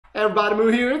Everybody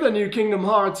move here, the new Kingdom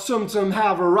Hearts Tsum Tsum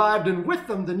have arrived, and with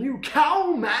them the new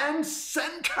Cowman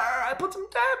Center. I put some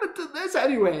time into this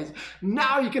anyways.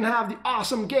 Now you can have the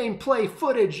awesome gameplay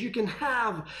footage, you can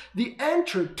have the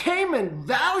entertainment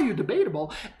value,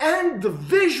 debatable, and the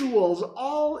visuals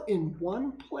all in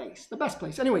one place. The best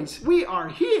place. Anyways, we are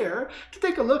here to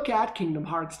take a look at Kingdom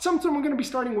Hearts Tsum Tsum. We're going to be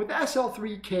starting with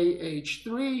SL3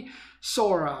 KH3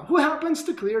 Sora, who happens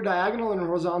to clear diagonal and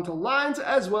horizontal lines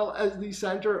as well as the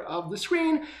center of the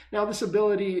screen. Now this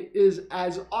ability is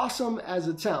as awesome as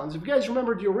it sounds. If you guys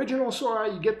remember the original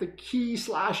Sora, you get the key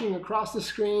slashing across the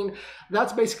screen.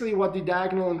 That's basically what the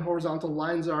diagonal and horizontal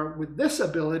lines are with this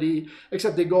ability,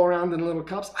 except they go around in little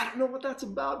cups. I don't know what that's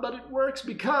about, but it works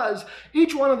because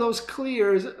each one of those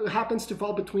clears happens to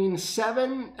fall between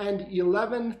 7 and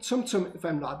 11 Tsum Tsum, if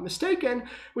I'm not mistaken,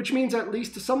 which means at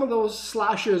least some of those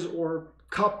slashes or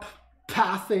cup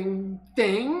pathing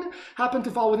thing happen to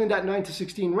fall within that 9 to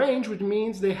 16 range, which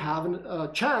means they have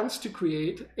a chance to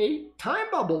create a time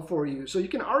bubble for you. So you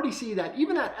can already see that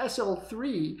even at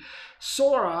SL3,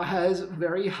 Sora has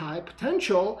very high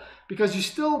potential because you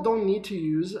still don't need to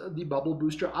use the bubble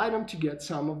booster item to get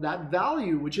some of that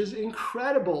value, which is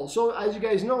incredible. So as you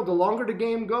guys know, the longer the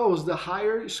game goes, the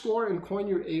higher score and coin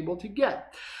you're able to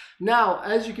get. Now,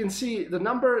 as you can see, the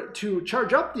number to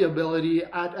charge up the ability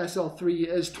at SL3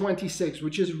 is 26,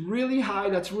 which is really high.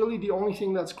 That's really the only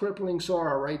thing that's crippling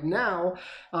Sora right now.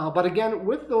 But again,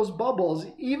 with those bubbles,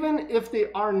 even if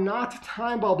they are not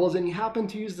time bubbles and you happen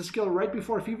to use the skill right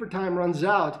before Fever Time runs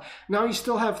out, now you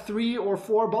still have 3 or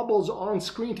 4 bubbles on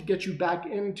screen to get you back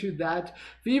into that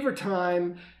Fever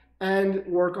Time and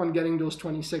work on getting those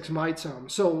 26 Might Tsum.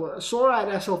 So Sora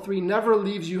at SL3 never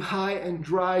leaves you high and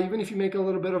dry, even if you make a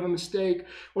little bit of a mistake,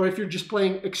 or if you're just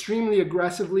playing extremely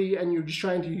aggressively and you're just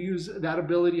trying to use that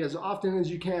ability as often as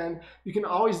you can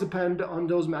always depend on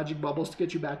those magic bubbles to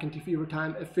get you back into Fever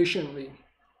Time efficiently.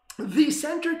 The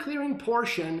center clearing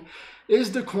portion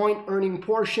is the coin earning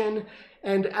portion,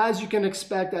 and as you can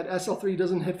expect, that SL3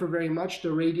 doesn't hit for very much.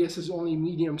 The radius is only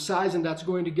medium size, and that's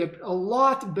going to get a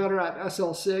lot better at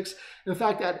SL6. In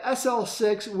fact, at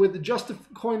SL6, with just the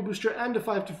coin booster and the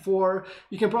 5 to 4,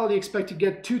 you can probably expect to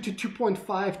get 2 to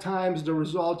 2.5 times the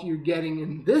result you're getting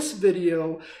in this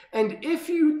video. And if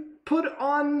you put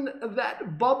on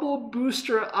that bubble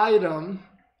booster item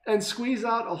and squeeze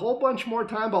out a whole bunch more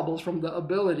time bubbles from the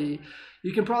ability,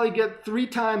 you can probably get 3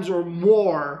 times or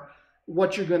more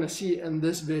what you're going to see in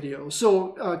this video.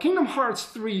 So Kingdom Hearts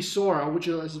 3 Sora, which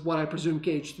is what I presume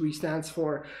KH3 stands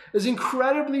for, is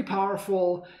incredibly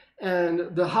powerful,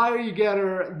 and the higher you get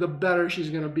her, the better she's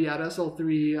going to be at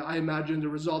SL3. I imagine the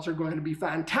results are going to be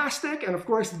fantastic, and of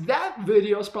course that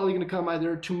video is probably going to come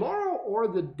either tomorrow or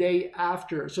the day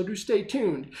after, so do stay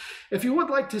tuned. If you would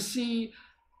like to see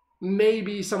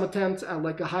maybe some attempts at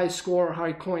like a high score or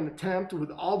high coin attempt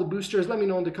with all the boosters, let me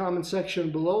know in the comment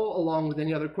section below, along with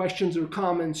any other questions or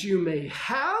comments you may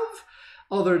have.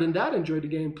 Other than that, enjoy the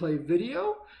gameplay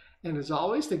video. And as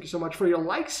always, thank you so much for your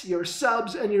likes, your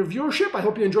subs, and your viewership. I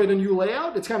hope you enjoyed the new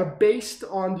layout. It's kind of based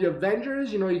on the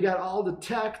Avengers. You know, you got all the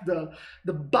tech, the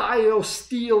bio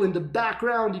steel in the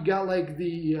background. You got like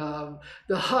the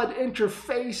HUD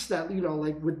interface that, you know,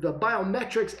 like with the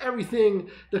biometrics, everything,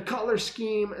 the color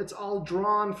scheme, it's all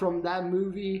drawn from that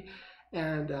movie.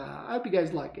 And I hope you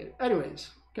guys like it. Anyways,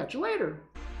 catch you later.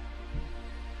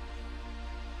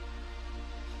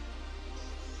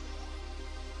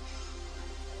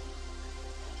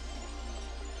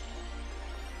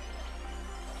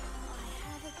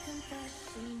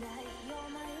 That you're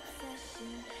my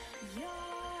obsession,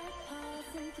 you're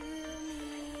passing through me.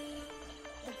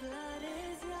 The blood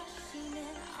is rushing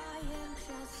and I am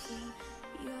trusting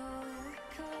you'll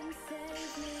come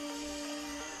save me.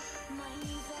 My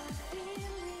knees are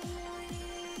feeling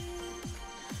weak,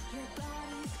 your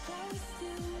body's close to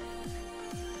me.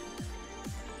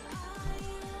 I want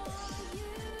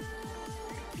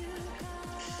you to come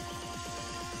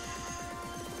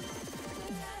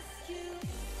rescue.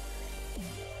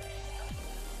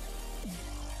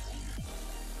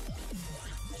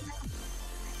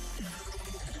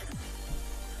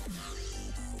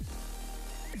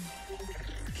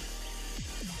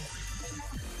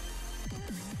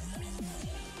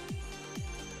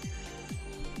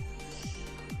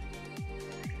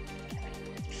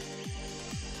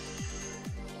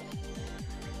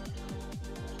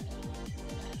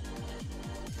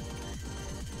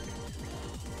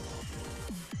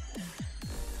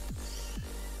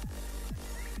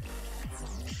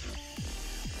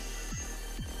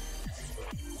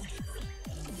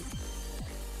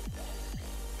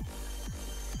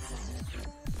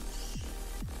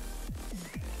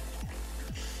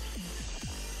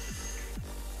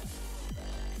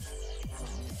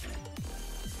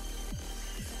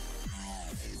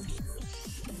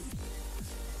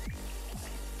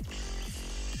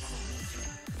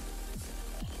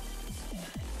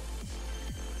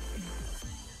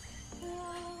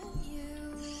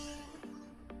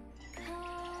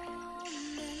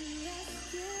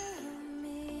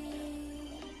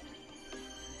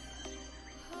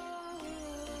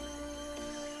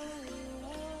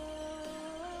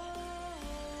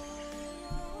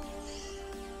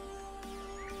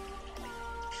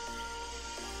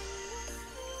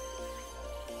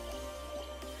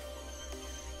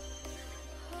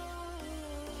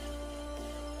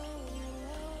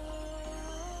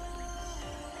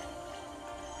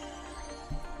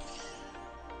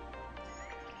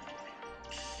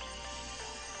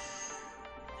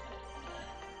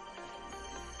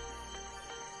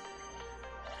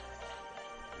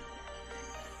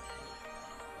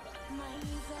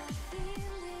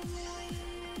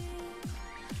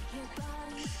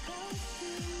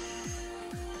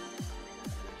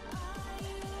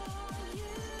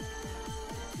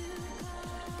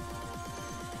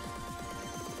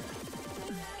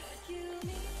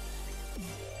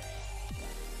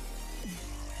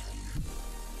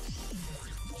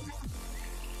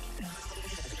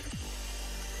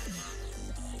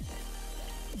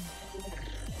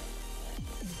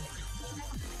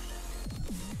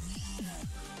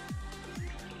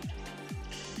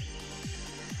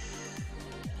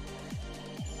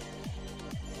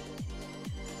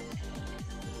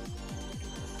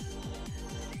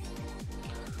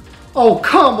 Oh,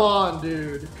 come on,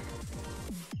 dude.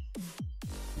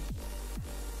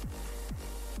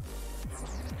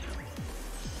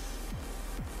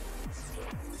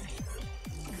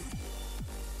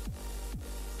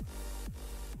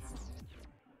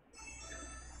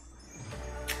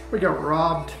 We got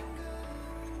robbed.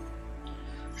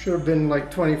 Should have been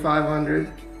like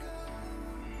 2,500.